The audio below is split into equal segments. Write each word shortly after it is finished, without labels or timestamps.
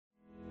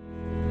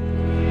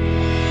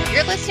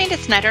listening to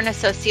Snyder and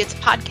Associates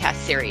podcast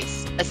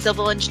series, a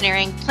civil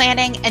engineering,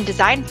 planning, and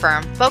design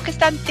firm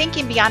focused on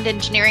thinking beyond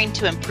engineering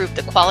to improve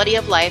the quality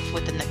of life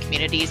within the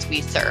communities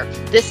we serve.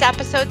 This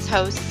episode's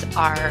hosts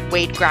are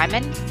Wade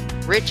Greiman,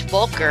 Rich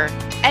Volker,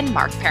 and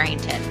Mark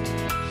Parrington.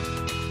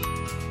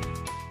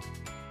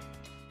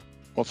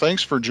 Well,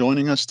 thanks for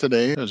joining us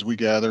today as we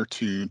gather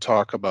to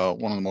talk about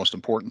one of the most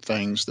important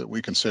things that we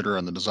consider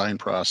in the design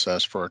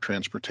process for our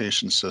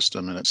transportation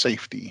system, and it's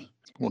safety.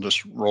 We'll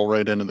just roll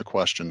right into the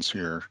questions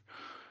here.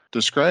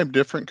 Describe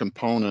different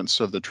components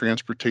of the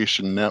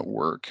transportation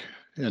network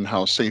and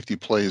how safety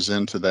plays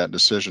into that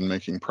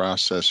decision-making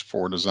process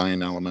for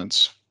design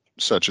elements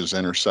such as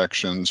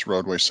intersections,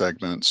 roadway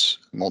segments,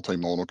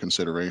 multimodal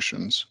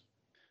considerations.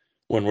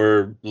 When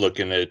we're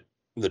looking at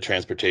the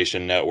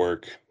transportation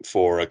network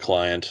for a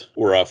client,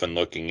 we're often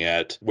looking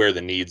at where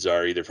the needs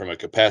are, either from a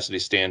capacity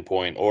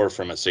standpoint or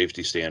from a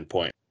safety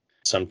standpoint.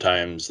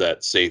 Sometimes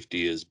that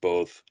safety is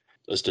both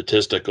a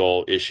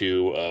statistical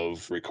issue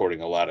of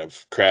recording a lot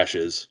of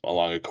crashes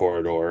along a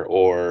corridor,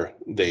 or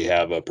they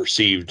have a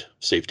perceived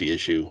safety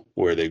issue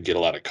where they get a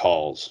lot of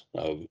calls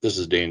of this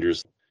is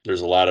dangerous.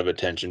 There's a lot of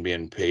attention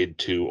being paid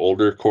to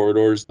older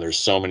corridors. There's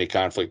so many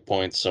conflict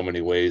points, so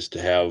many ways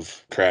to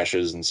have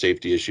crashes and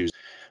safety issues.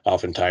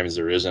 Oftentimes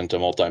there isn't a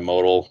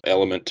multimodal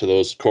element to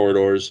those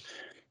corridors.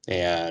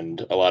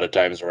 And a lot of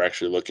times we're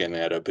actually looking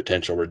at a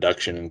potential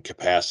reduction in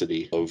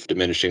capacity of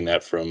diminishing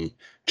that from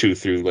 2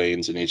 through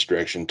lanes in each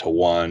direction to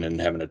 1 and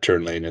having a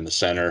turn lane in the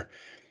center.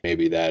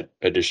 Maybe that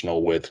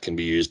additional width can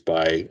be used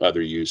by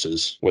other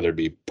uses, whether it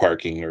be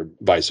parking or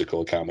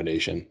bicycle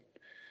accommodation.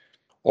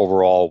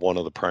 Overall, one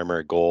of the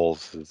primary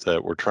goals is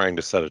that we're trying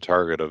to set a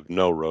target of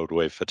no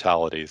roadway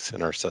fatalities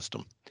in our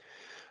system.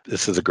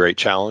 This is a great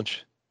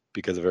challenge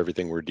because of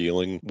everything we're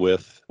dealing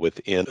with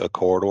within a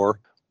corridor.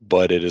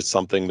 But it is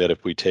something that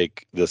if we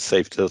take the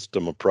safe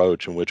system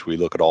approach in which we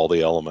look at all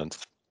the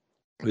elements,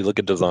 we look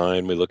at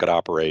design, we look at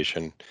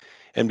operation,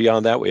 and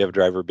beyond that, we have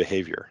driver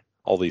behavior.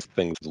 All these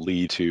things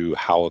lead to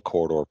how a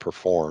corridor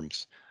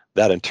performs.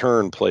 That in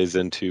turn plays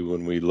into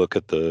when we look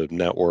at the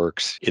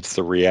networks, it's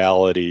the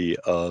reality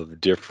of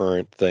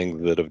different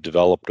things that have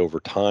developed over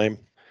time.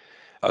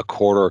 A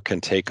corridor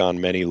can take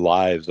on many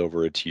lives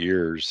over its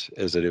years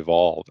as it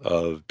evolved,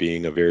 of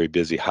being a very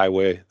busy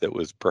highway that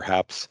was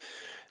perhaps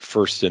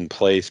first in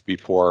place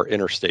before our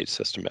interstate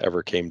system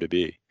ever came to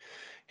be.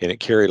 And it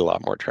carried a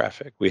lot more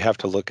traffic. We have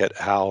to look at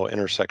how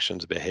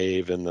intersections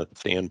behave in the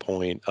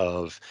standpoint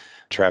of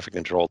traffic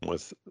control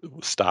with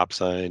stop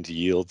signs,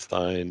 yield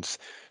signs,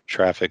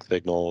 traffic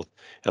signals,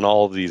 and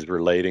all of these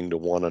relating to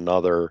one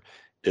another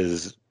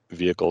as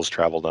vehicles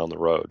travel down the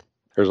road.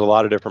 There's a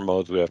lot of different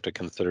modes we have to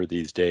consider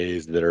these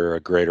days that are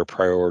a greater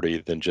priority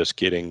than just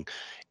getting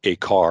a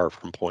car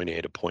from point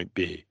A to point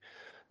B.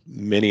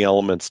 Many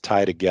elements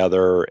tie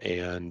together,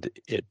 and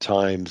at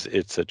times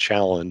it's a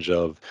challenge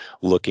of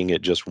looking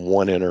at just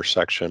one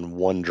intersection,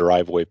 one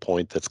driveway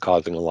point that's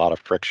causing a lot of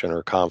friction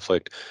or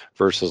conflict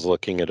versus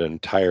looking at an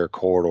entire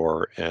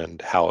corridor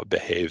and how it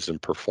behaves and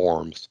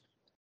performs.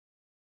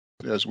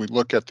 As we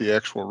look at the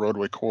actual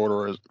roadway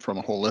corridor from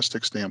a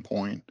holistic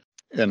standpoint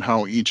and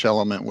how each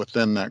element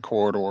within that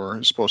corridor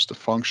is supposed to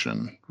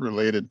function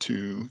related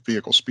to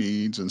vehicle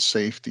speeds and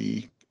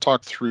safety,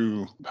 talk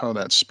through how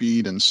that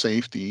speed and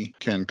safety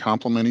can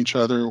complement each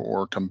other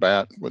or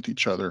combat with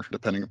each other,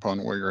 depending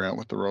upon where you're at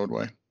with the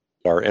roadway.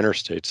 Our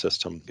interstate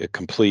system, a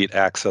complete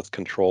access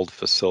controlled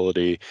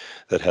facility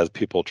that has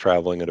people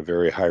traveling at a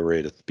very high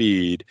rate of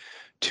speed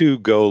to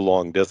go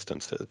long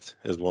distances,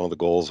 is one of the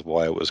goals of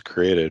why it was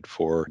created,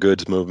 for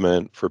goods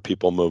movement, for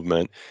people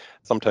movement.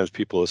 Sometimes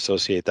people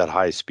associate that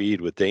high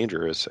speed with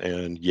dangerous,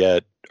 and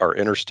yet our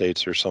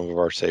interstates are some of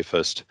our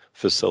safest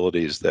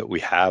facilities that we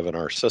have in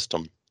our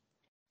system.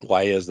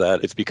 Why is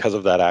that? It's because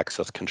of that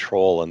access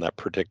control and that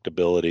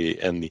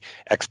predictability and the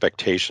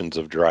expectations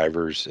of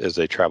drivers as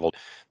they travel.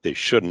 They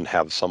shouldn't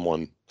have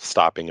someone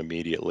stopping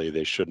immediately.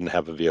 They shouldn't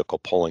have a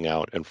vehicle pulling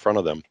out in front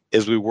of them.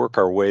 As we work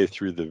our way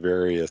through the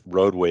various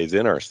roadways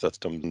in our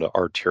system, the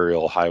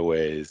arterial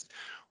highways,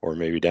 or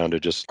maybe down to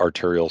just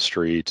arterial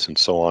streets and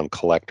so on,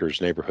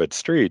 collectors, neighborhood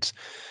streets,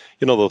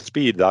 those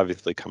speeds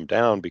obviously come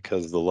down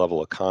because the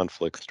level of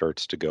conflict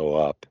starts to go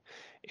up.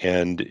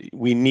 And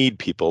we need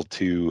people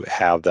to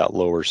have that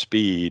lower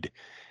speed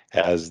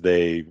as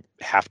they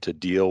have to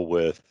deal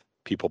with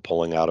people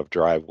pulling out of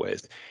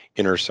driveways,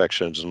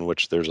 intersections in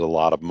which there's a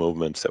lot of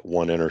movements at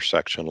one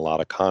intersection, a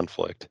lot of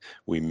conflict.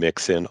 We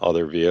mix in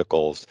other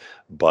vehicles,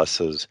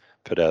 buses,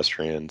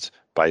 pedestrians,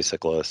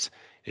 bicyclists.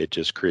 It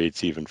just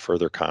creates even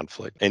further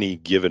conflict. Any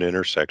given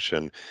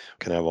intersection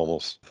can have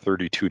almost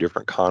 32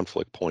 different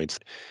conflict points.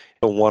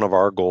 One of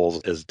our goals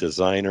as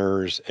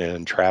designers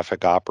and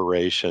traffic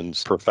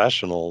operations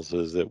professionals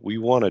is that we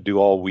want to do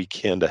all we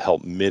can to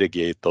help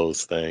mitigate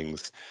those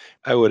things.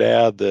 I would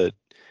add that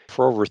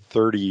for over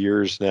 30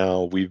 years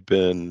now, we've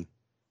been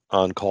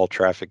on-call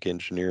traffic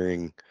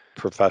engineering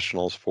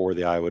professionals for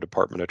the Iowa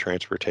Department of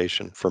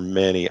Transportation for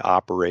many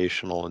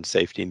operational and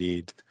safety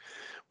needs.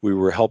 We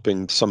were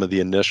helping some of the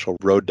initial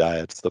road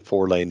diets, the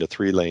 4-lane to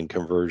 3-lane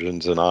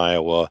conversions in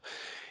Iowa,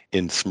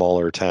 in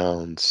smaller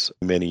towns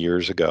many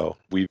years ago.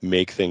 We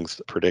make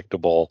things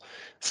predictable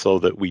so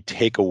that we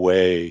take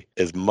away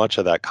as much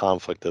of that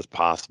conflict as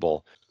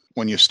possible.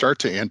 When you start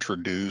to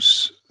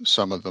introduce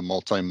some of the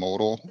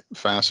multimodal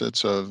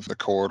facets of the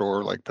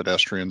corridor, like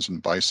pedestrians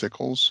and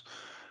bicycles,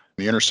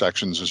 the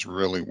intersections is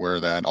really where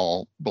that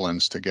all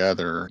blends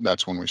together.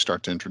 That's when we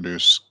start to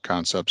introduce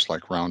concepts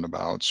like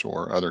roundabouts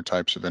or other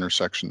types of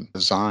intersection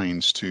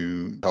designs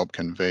to help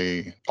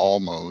convey all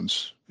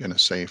modes in a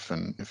safe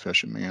and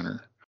efficient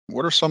manner.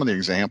 What are some of the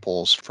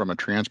examples from a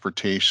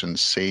transportation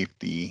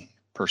safety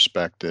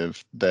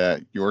perspective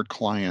that your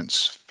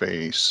clients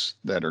face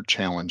that are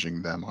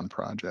challenging them on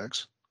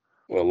projects?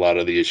 Well, a lot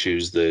of the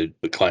issues that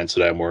the clients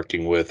that I'm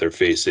working with are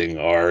facing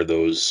are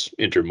those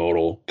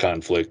intermodal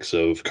conflicts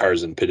of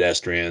cars and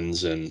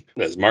pedestrians. And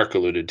as Mark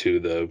alluded to,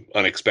 the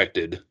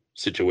unexpected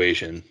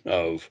situation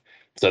of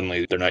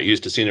suddenly they're not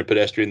used to seeing a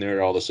pedestrian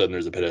there. All of a sudden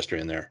there's a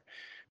pedestrian there.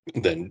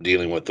 Then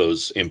dealing with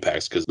those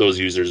impacts, because those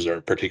users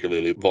are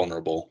particularly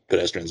vulnerable,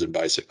 pedestrians and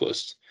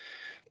bicyclists.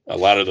 A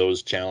lot of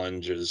those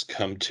challenges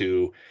come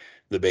to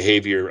the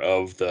behavior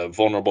of the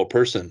vulnerable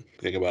person.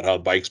 Think about how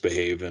bikes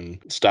behave and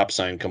stop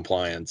sign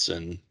compliance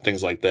and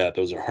things like that.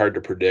 Those are hard to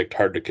predict,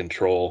 hard to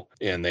control,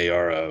 and they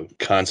are a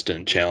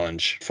constant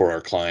challenge for our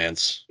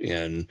clients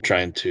in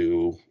trying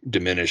to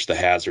diminish the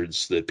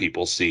hazards that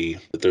people see.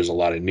 That there's a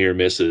lot of near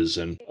misses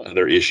and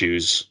other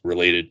issues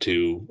related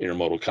to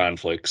intermodal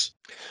conflicts.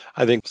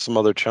 I think some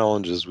other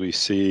challenges we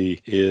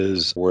see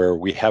is where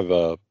we have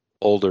a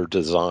older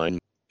design.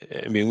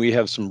 I mean, we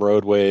have some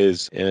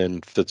roadways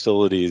and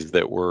facilities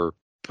that were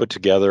put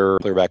together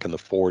clear back in the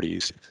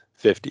 40s,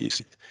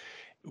 50s.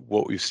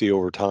 What we see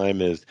over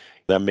time is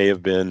that may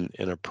have been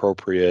an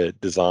appropriate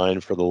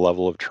design for the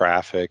level of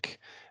traffic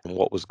and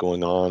what was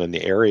going on in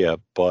the area,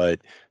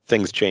 but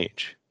things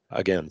change.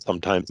 Again,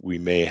 sometimes we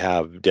may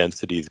have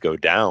densities go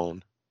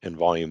down and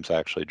volumes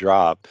actually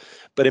drop.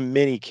 But in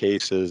many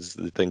cases,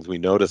 the things we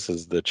notice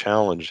is the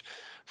challenge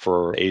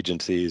for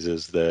agencies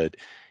is that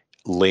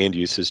land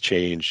uses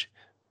change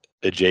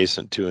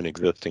adjacent to an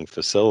existing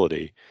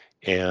facility,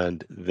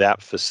 and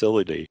that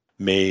facility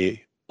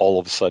may all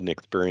of a sudden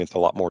experience a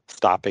lot more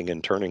stopping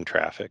and turning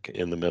traffic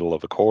in the middle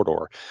of a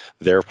corridor.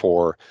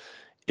 Therefore,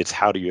 it's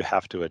how do you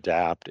have to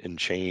adapt and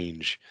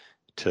change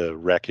to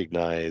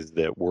recognize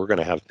that we're going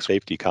to have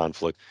safety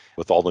conflict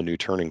with all the new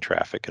turning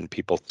traffic and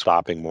people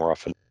stopping more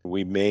often.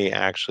 We may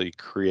actually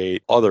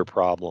create other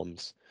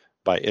problems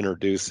by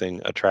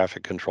introducing a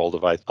traffic control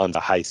device on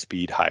the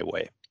high-speed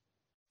highway,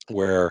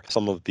 where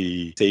some of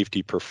the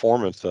safety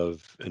performance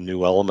of a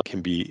new element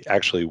can be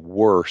actually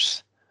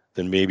worse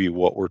than maybe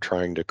what we're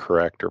trying to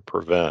correct or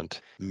prevent.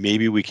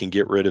 Maybe we can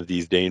get rid of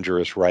these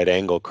dangerous right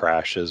angle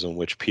crashes in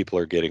which people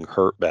are getting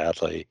hurt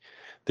badly.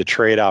 The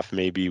trade-off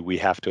may be we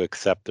have to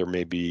accept there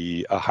may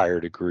be a higher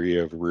degree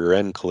of rear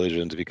end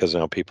collisions because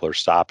now people are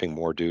stopping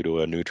more due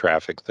to a new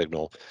traffic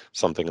signal,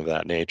 something of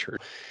that nature.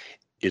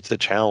 It's a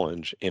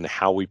challenge in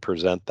how we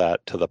present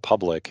that to the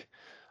public,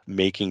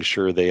 making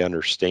sure they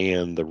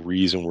understand the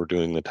reason we're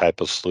doing the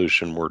type of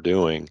solution we're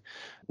doing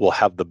will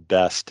have the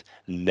best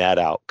net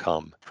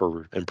outcome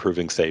for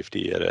improving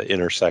safety at an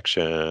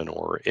intersection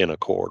or in a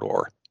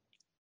corridor.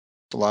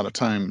 A lot of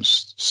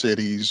times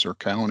cities or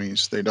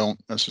counties, they don't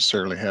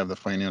necessarily have the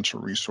financial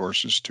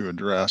resources to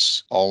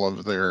address all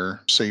of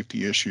their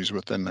safety issues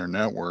within their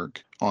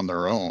network on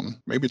their own.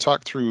 Maybe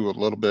talk through a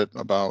little bit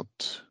about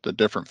the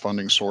different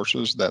funding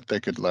sources that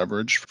they could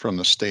leverage from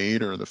the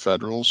state or the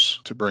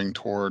federals to bring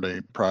toward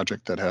a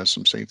project that has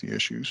some safety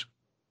issues.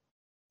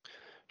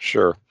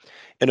 Sure.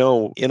 In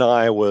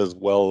Iowa, as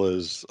well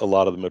as a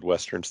lot of the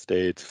Midwestern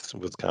states,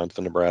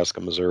 Wisconsin,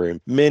 Nebraska, Missouri,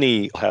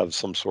 many have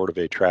some sort of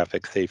a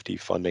traffic safety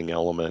funding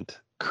element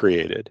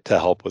created to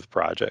help with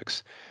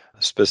projects.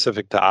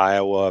 Specific to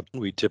Iowa,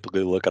 we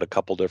typically look at a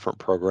couple different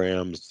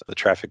programs. The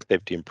Traffic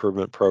Safety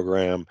Improvement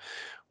Program,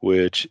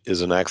 which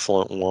is an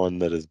excellent one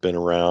that has been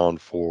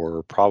around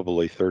for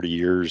probably 30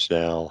 years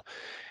now.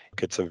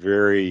 It's a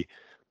very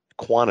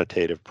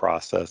quantitative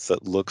process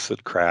that looks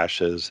at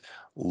crashes,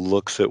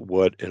 looks at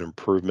what an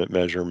improvement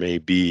measure may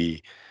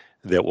be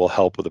that will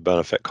help with the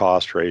benefit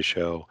cost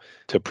ratio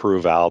to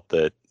prove out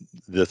that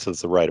this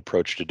is the right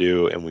approach to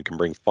do, and we can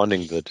bring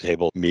funding to the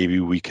table. Maybe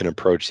we can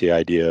approach the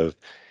idea of,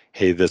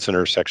 hey, this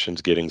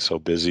intersection's getting so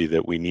busy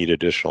that we need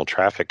additional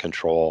traffic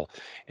control,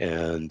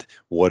 and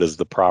what is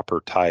the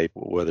proper type,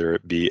 whether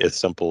it be as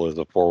simple as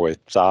a four-way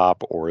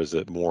stop, or is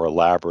it more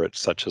elaborate,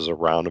 such as a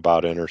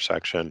roundabout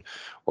intersection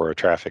or a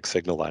traffic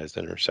signalized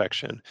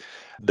intersection.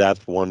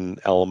 That's one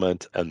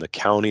element. And the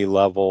county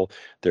level,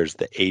 there's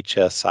the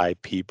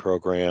HSIP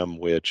program,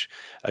 which,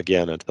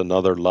 again, it's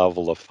another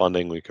level of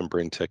funding we can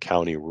bring to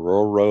county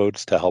rural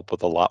roads to help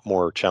with a lot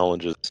more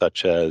challenges,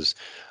 such as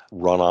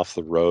run off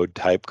the road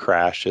type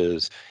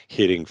crashes,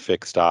 hitting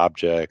fixed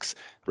objects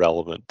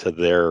relevant to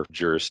their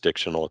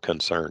jurisdictional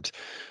concerns.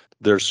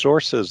 There's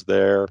sources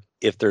there.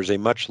 If there's a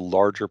much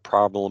larger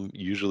problem,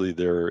 usually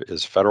there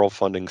is federal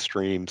funding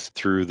streams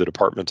through the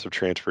Departments of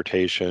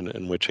Transportation,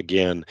 in which,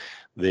 again,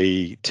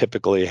 They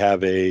typically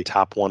have a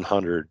top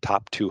 100,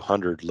 top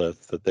 200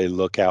 list that they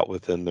look at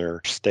within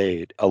their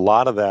state. A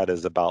lot of that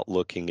is about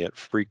looking at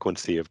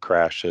frequency of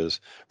crashes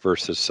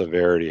versus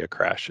severity of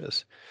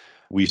crashes.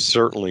 We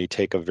certainly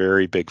take a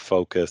very big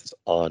focus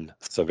on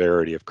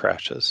severity of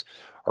crashes.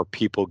 Are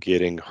people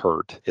getting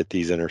hurt at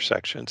these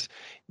intersections?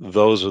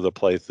 Those are the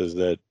places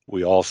that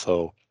we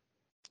also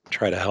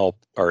try to help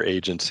our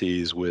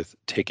agencies with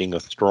taking a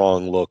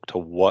strong look to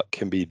what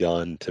can be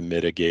done to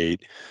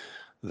mitigate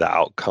the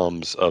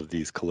outcomes of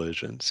these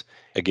collisions.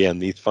 Again,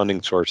 these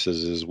funding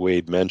sources, as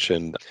Wade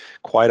mentioned,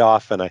 quite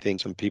often I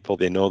think some people,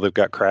 they know they've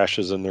got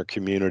crashes in their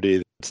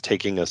community. It's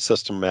taking a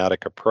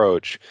systematic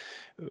approach.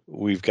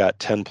 We've got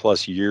 10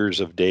 plus years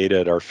of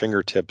data at our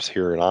fingertips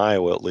here in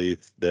Iowa, at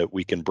least, that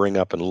we can bring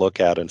up and look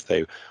at and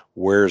say,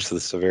 where's the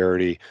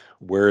severity?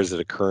 Where is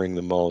it occurring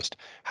the most?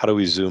 How do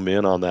we zoom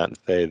in on that and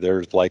say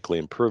there's likely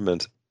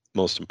improvements?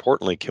 Most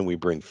importantly, can we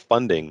bring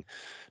funding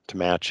to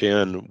match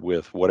in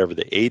with whatever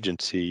the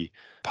agency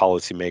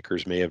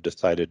policymakers may have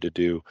decided to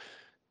do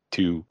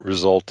to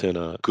result in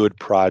a good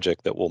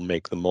project that will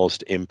make the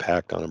most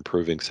impact on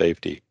improving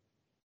safety?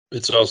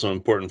 It's also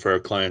important for our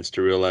clients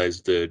to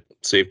realize that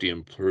safety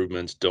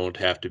improvements don't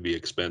have to be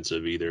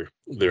expensive either.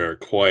 There are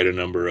quite a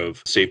number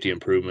of safety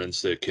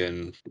improvements that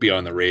can be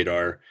on the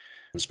radar,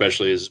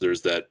 especially as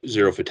there's that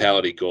zero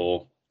fatality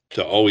goal,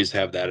 to always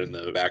have that in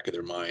the back of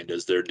their mind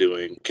as they're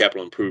doing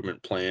capital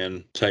improvement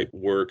plan type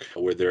work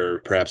where they're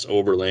perhaps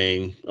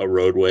overlaying a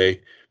roadway.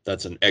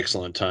 That's an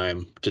excellent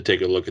time to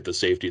take a look at the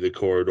safety of the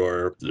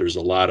corridor. There's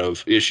a lot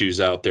of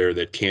issues out there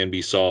that can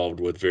be solved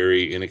with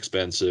very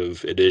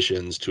inexpensive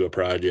additions to a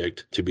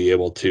project to be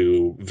able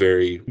to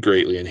very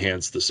greatly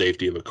enhance the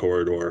safety of a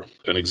corridor.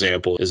 An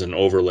example is an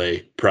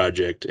overlay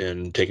project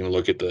and taking a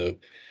look at the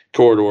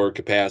corridor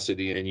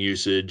capacity and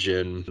usage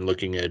and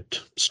looking at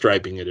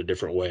striping it a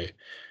different way.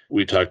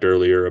 We talked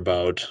earlier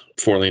about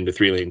 4-lane to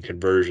 3-lane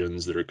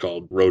conversions that are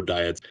called road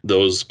diets.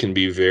 Those can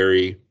be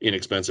very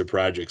inexpensive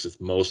projects.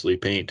 It's mostly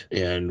paint.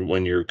 And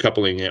when you're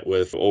coupling it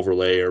with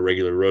overlay or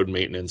regular road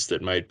maintenance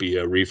that might be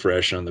a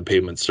refresh on the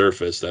pavement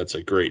surface, that's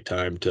a great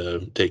time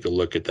to take a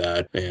look at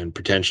that and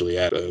potentially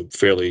add a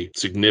fairly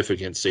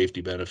significant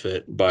safety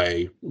benefit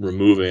by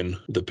removing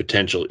the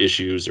potential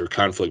issues or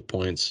conflict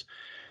points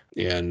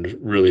and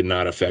really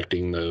not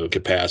affecting the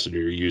capacity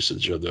or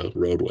usage of the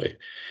roadway.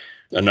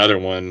 Another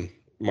one,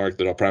 Mark,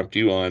 that I'll prompt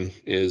you on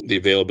is the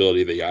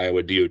availability of the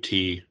Iowa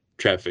DOT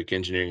Traffic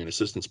Engineering and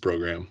Assistance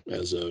Program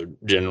as a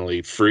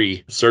generally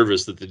free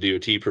service that the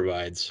DOT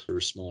provides for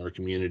smaller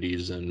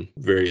communities and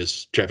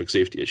various traffic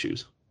safety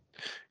issues.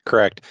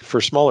 Correct. For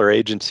smaller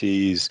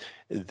agencies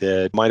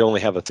that might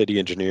only have a city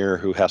engineer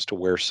who has to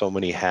wear so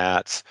many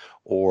hats,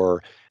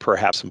 or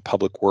perhaps some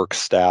public works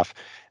staff,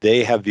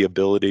 they have the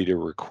ability to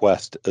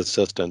request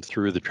assistance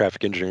through the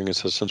Traffic Engineering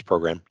Assistance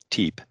Program,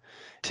 TEAP,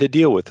 to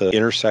deal with an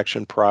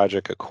intersection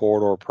project, a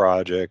corridor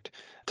project,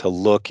 to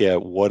look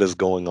at what is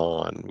going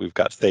on. We've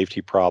got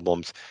safety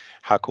problems.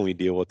 How can we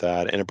deal with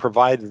that? And it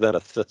provides that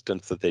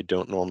assistance that they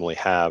don't normally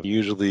have.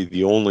 Usually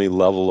the only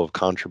level of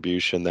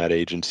contribution that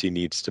agency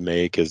needs to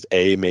make is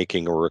A,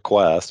 making a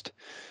request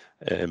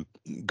and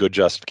good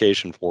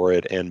justification for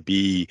it, and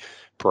B,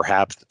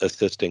 perhaps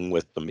assisting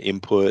with some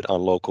input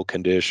on local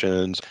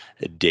conditions,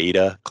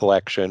 data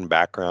collection,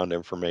 background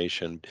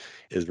information.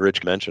 As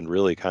Rich mentioned,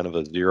 really kind of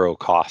a zero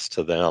cost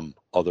to them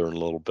other than a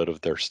little bit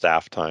of their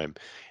staff time.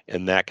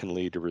 And that can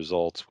lead to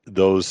results.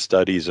 Those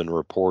studies and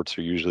reports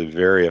are usually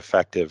very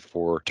effective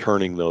for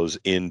turning those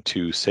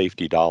into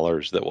safety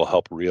dollars that will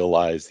help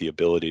realize the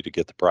ability to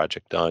get the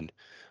project done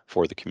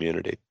for the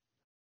community.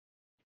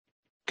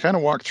 Kind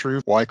of walk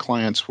through why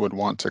clients would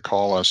want to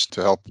call us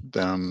to help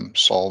them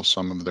solve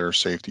some of their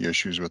safety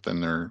issues within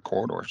their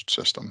corridor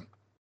system.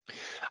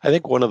 I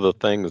think one of the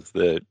things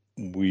that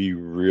we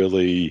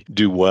really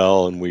do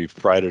well and we've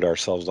prided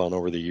ourselves on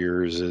over the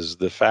years is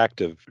the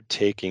fact of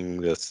taking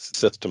this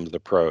systems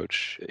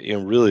approach,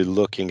 really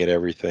looking at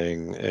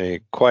everything.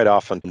 Quite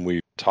often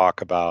we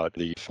talk about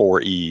the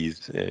 4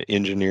 E's,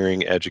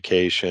 engineering,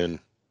 education,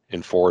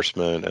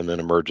 enforcement, and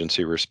then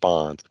emergency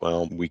response.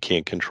 Well, we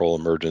can't control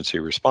emergency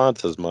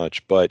response as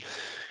much, but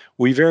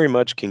we very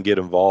much can get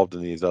involved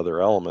in these other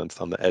elements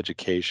on the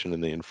education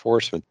and the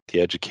enforcement. The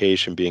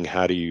education being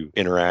how do you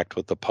interact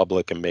with the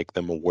public and make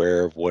them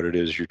aware of what it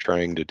is you're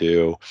trying to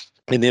do.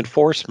 And the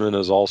enforcement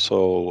is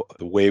also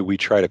the way we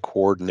try to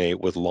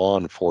coordinate with law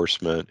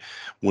enforcement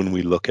when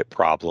we look at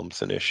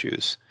problems and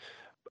issues.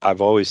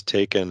 I've always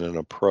taken an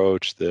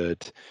approach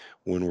that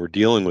when we're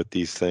dealing with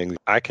these things,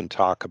 I can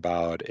talk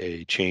about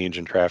a change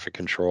in traffic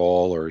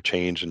control or a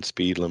change in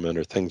speed limit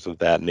or things of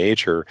that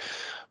nature.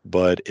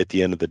 But at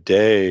the end of the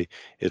day,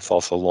 it's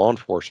also law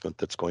enforcement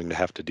that's going to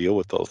have to deal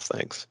with those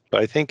things.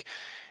 But I think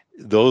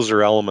those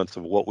are elements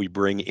of what we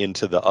bring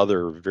into the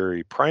other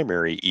very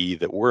primary E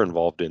that we're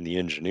involved in, the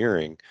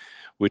engineering,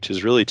 which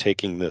is really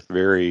taking this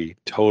very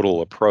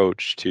total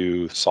approach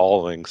to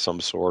solving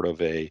some sort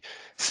of a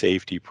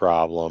safety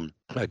problem,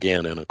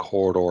 again, in a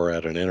corridor,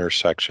 at an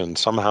intersection,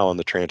 somehow in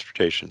the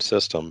transportation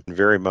system,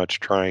 very much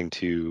trying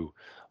to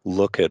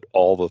look at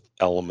all the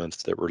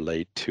elements that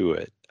relate to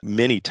it.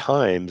 Many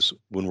times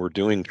when we're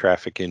doing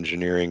traffic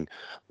engineering,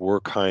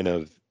 we're kind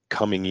of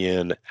coming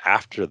in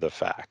after the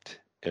fact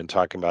and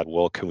talking about,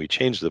 well, can we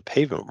change the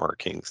pavement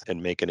markings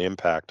and make an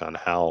impact on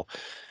how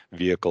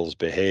vehicles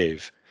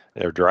behave,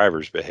 their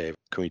drivers behave?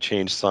 Can we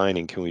change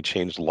signing? Can we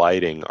change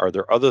lighting? Are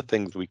there other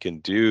things we can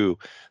do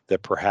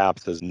that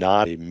perhaps is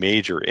not a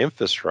major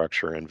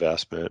infrastructure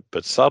investment,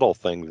 but subtle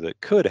things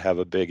that could have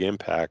a big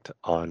impact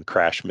on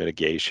crash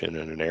mitigation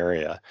in an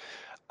area?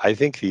 I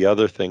think the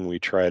other thing we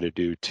try to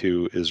do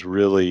too is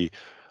really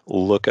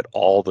look at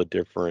all the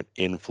different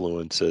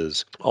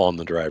influences on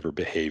the driver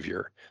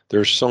behavior.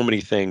 There's so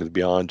many things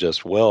beyond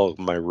just, well,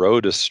 my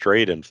road is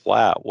straight and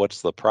flat,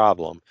 what's the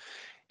problem?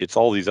 It's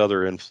all these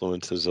other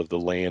influences of the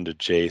land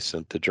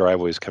adjacent, the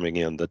driveways coming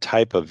in, the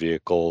type of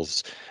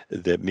vehicles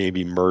that may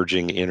be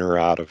merging in or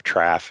out of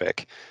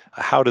traffic.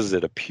 How does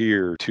it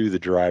appear to the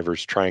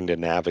drivers trying to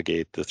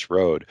navigate this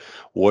road?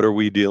 What are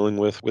we dealing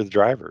with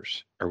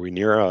drivers? Are we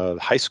near a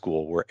high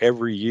school where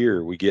every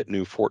year we get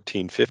new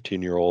 14,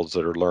 15-year-olds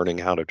that are learning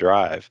how to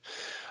drive?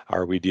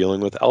 Are we dealing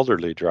with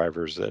elderly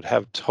drivers that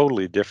have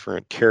totally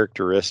different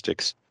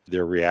characteristics,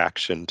 their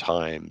reaction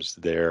times,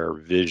 their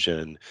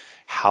vision,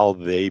 how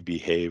they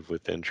behave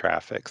within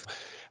traffic?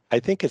 I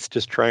think it's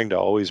just trying to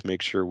always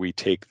make sure we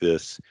take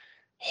this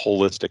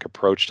holistic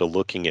approach to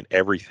looking at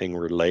everything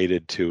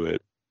related to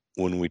it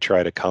when we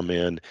try to come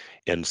in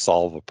and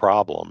solve a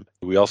problem.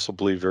 We also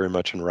believe very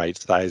much in right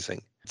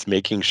sizing. It's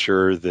making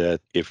sure that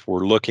if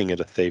we're looking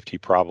at a safety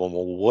problem,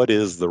 well, what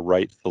is the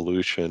right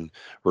solution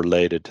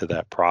related to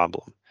that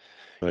problem?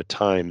 At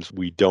times,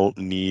 we don't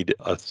need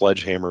a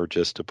sledgehammer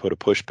just to put a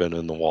push pin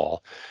in the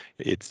wall.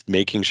 It's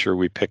making sure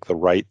we pick the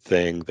right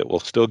thing that will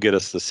still get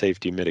us the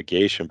safety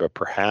mitigation, but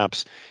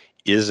perhaps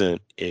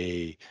isn't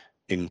a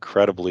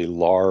incredibly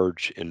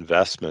large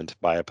investment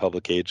by a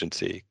public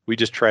agency. We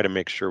just try to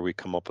make sure we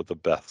come up with the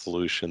best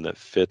solution that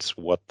fits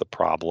what the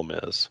problem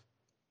is.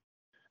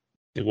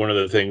 One of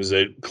the things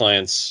that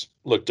clients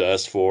look to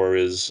us for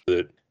is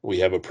that we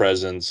have a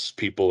presence.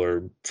 People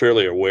are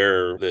fairly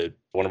aware that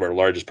one of our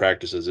largest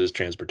practices is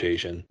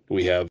transportation.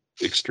 We have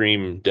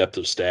extreme depth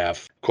of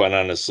staff. Quite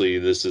honestly,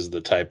 this is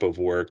the type of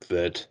work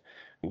that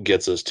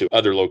gets us to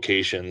other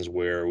locations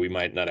where we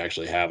might not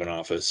actually have an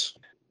office.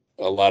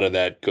 A lot of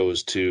that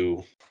goes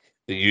to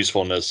the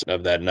usefulness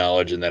of that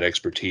knowledge and that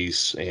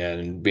expertise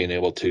and being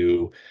able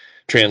to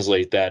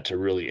translate that to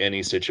really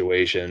any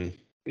situation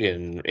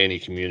in any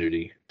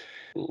community.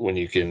 When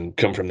you can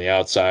come from the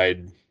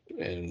outside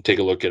and take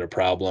a look at a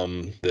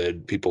problem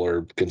that people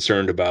are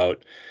concerned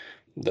about,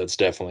 that's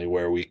definitely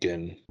where we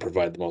can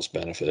provide the most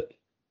benefit.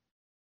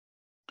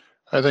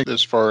 I think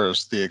as far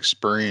as the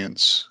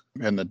experience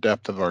and the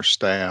depth of our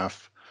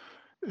staff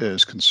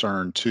is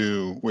concerned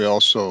too, we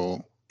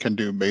also can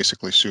do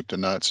basically soup to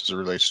nuts as it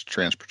relates to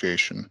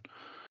transportation.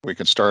 We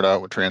can start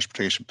out with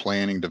transportation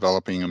planning,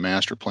 developing a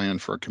master plan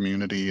for a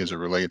community as it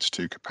relates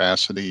to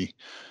capacity,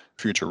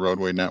 future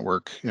roadway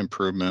network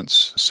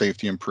improvements,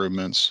 safety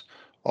improvements,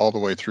 all the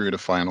way through to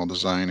final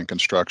design and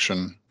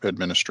construction,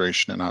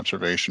 administration and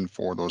observation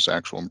for those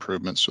actual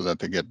improvements so that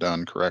they get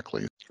done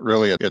correctly.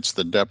 Really, it's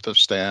the depth of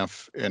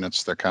staff and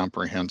it's the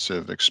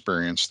comprehensive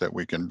experience that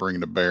we can bring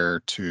to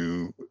bear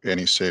to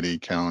any city,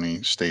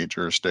 county, state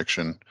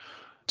jurisdiction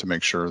to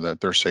make sure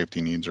that their safety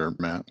needs are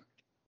met.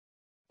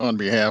 On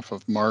behalf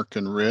of Mark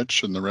and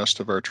Rich and the rest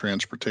of our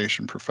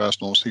transportation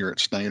professionals here at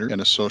Snyder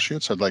and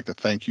Associates, I'd like to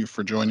thank you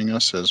for joining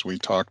us as we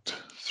talked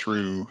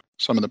through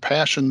some of the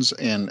passions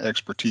and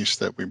expertise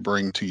that we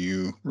bring to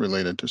you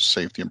related to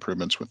safety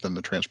improvements within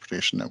the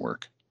transportation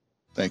network.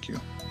 Thank you.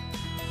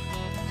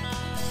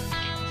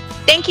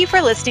 Thank you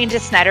for listening to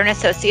Snyder &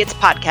 Associates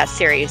podcast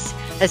series,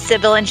 a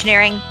civil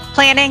engineering,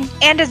 planning,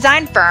 and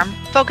design firm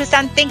focused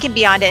on thinking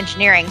beyond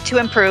engineering to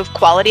improve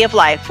quality of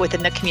life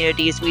within the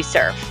communities we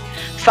serve.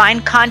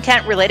 Find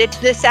content related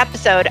to this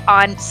episode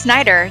on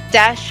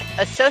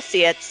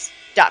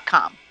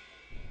snyder-associates.com.